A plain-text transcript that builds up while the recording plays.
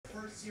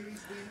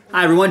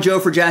Hi everyone, Joe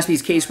for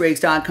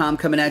JaspysCaseBreaks.com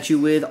coming at you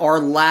with our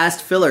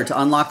last filler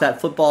to unlock that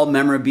football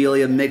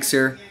memorabilia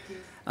mixer.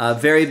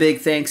 Very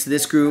big thanks to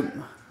this group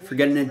for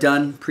getting it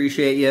done.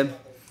 Appreciate you.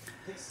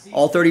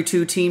 All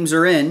 32 teams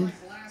are in.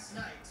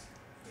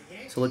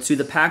 So let's do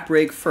the pack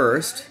break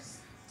first.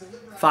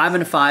 5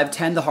 and a 5,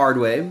 10 the hard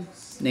way.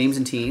 Names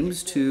and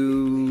teams.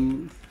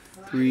 2,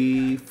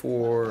 3,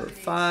 4,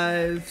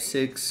 5,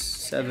 6,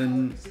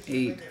 7,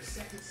 8,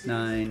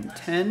 9,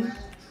 10.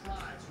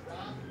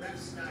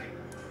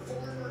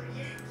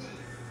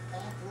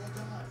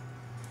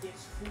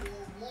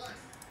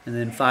 And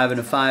then 5 and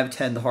a 5,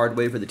 10 the hard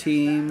way for the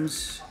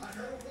teams.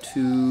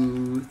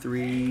 2,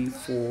 3,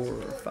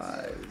 4,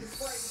 5,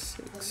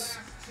 6,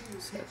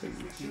 7,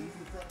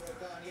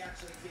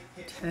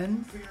 8,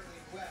 10.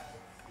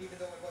 Even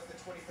though it was the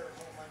 23rd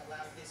home run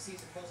allowed this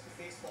season most of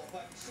baseball,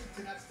 but shoot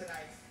to nuts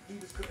tonight, he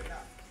was good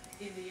enough.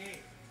 In the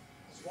 8th,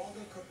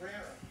 Oswaldo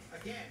Cabrera.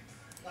 Again,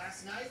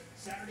 last night,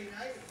 Saturday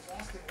night, it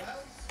was Austin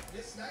Wells.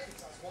 This night,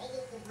 it's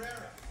Oswaldo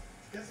Cabrera.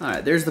 All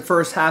right, there's the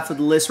first half of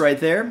the list right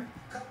there.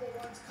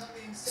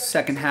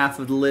 Second half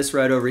of the list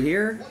right over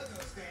here.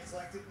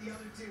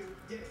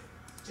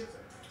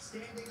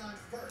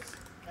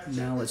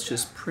 Now let's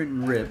just print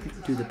and rip,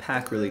 do the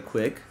pack really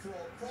quick.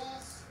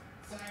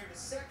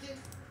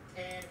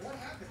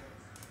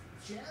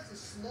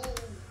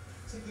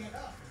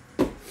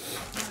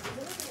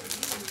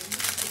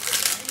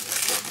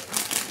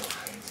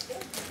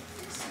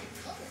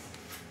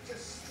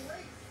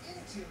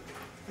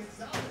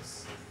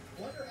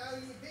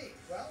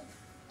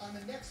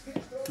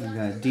 We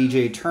got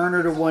DJ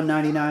Turner to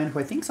 199, who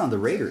I think is on the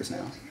Raiders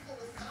now.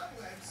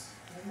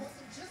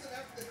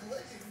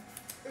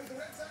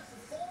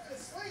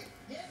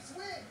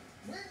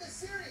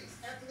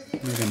 I'm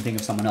going to think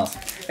of someone else.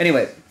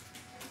 Anyway,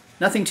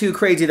 nothing too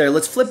crazy there.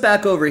 Let's flip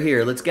back over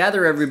here. Let's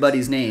gather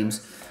everybody's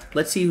names.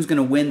 Let's see who's going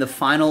to win the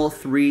final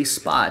 3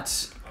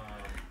 spots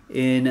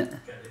in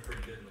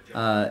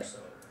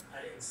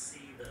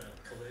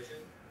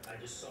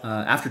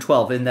after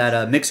 12 in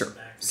that mixer.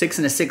 6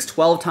 and a 6,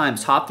 12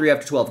 times. Top 3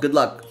 after 12. Good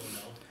luck.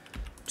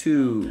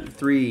 2,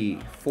 3,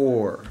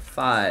 4,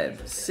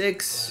 5,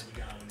 6,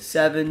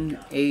 7,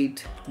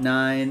 8,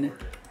 9,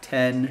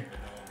 10,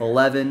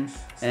 11,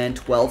 and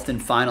 12th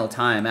and final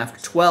time. After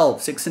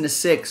 12, 6 and a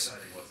 6.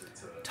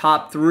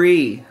 Top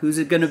 3. Who's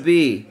it going to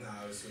be?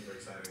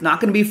 It's not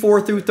going to be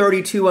 4 through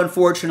 32,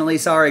 unfortunately.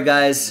 Sorry,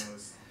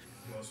 guys.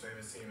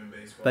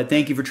 But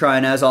thank you for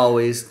trying, as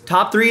always.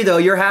 Top 3, though,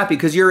 you're happy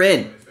because you're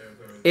in.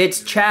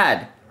 It's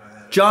Chad,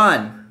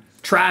 John,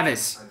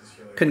 Travis.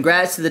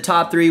 Congrats to the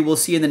top 3. We'll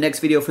see you in the next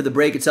video for the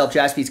break itself.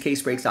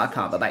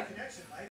 JaspysCaseBreaks.com. Bye-bye.